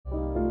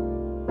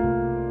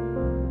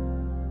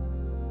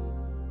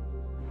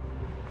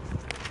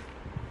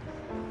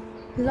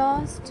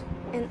Lost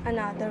in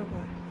another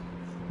world.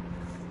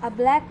 A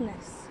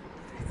blackness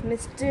as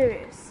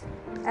mysterious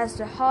as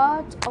the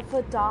heart of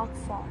a dark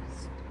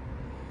forest.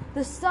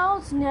 The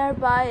sounds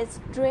nearby a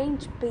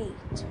strange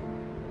beat,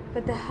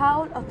 but the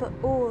howl of a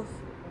wolf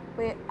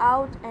way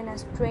out in a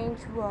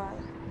strange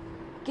world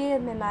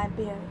gave me my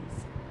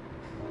bearings.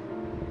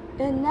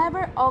 It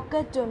never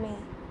occurred to me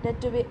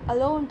that to be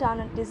alone down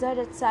a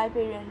deserted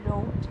Siberian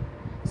road,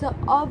 so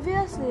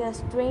obviously a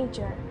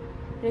stranger,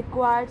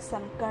 required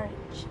some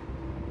courage.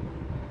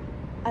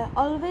 I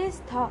always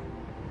thought,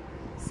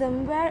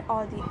 somewhere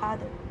or the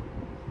other,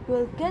 you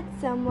will get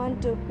someone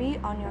to be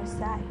on your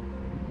side,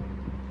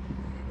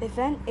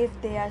 even if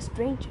they are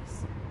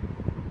strangers.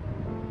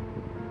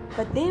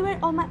 But they were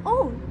on my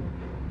own.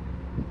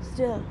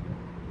 Still,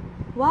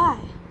 why?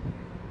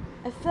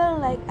 I felt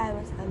like I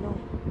was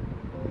alone.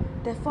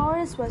 The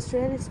forest was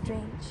really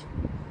strange.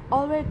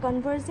 All were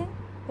conversing,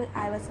 but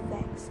I was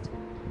vexed.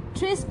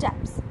 3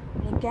 steps,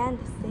 and again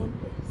the same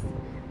place.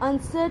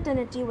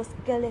 Uncertainty was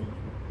killing me.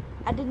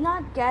 I did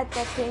not get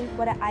the thing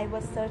what I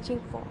was searching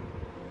for.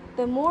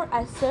 The more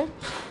I searched,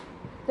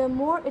 the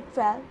more it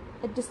felt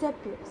it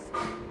disappears.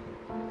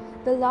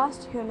 The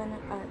last human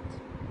on earth.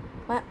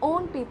 My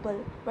own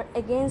people were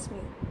against me.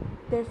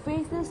 Their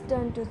faces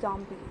turned to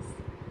zombies.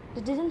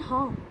 They didn't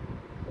harm.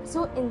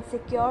 So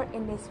insecure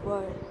in this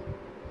world.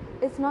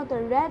 It's not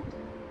the red,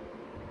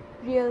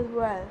 real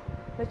world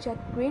which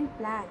had green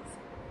plants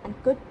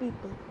and good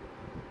people.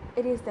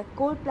 It is the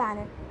cold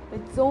planet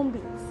with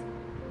zombies.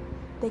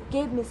 They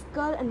gave me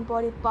skull and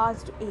body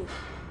parts to eat.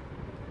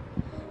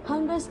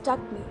 Hunger struck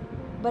me,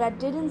 but I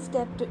didn't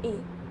step to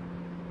eat.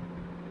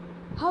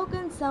 How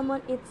can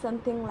someone eat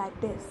something like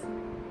this?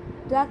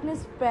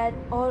 Darkness spread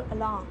all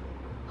along.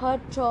 Heart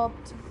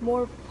throbbed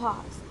more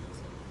fast.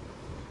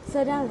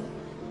 Suddenly,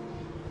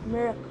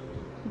 miracle.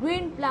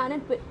 Green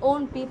planet with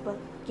own people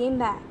came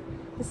back.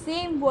 The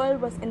same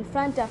world was in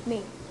front of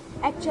me.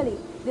 Actually,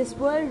 this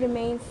world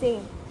remained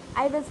same.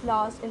 I was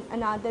lost in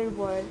another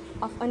world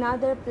of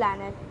another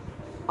planet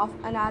of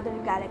another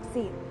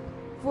galaxy,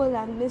 full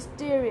of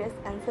mysterious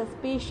and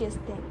suspicious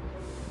things.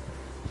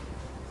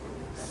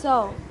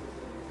 So,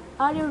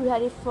 are you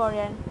ready for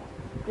a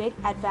great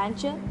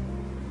adventure?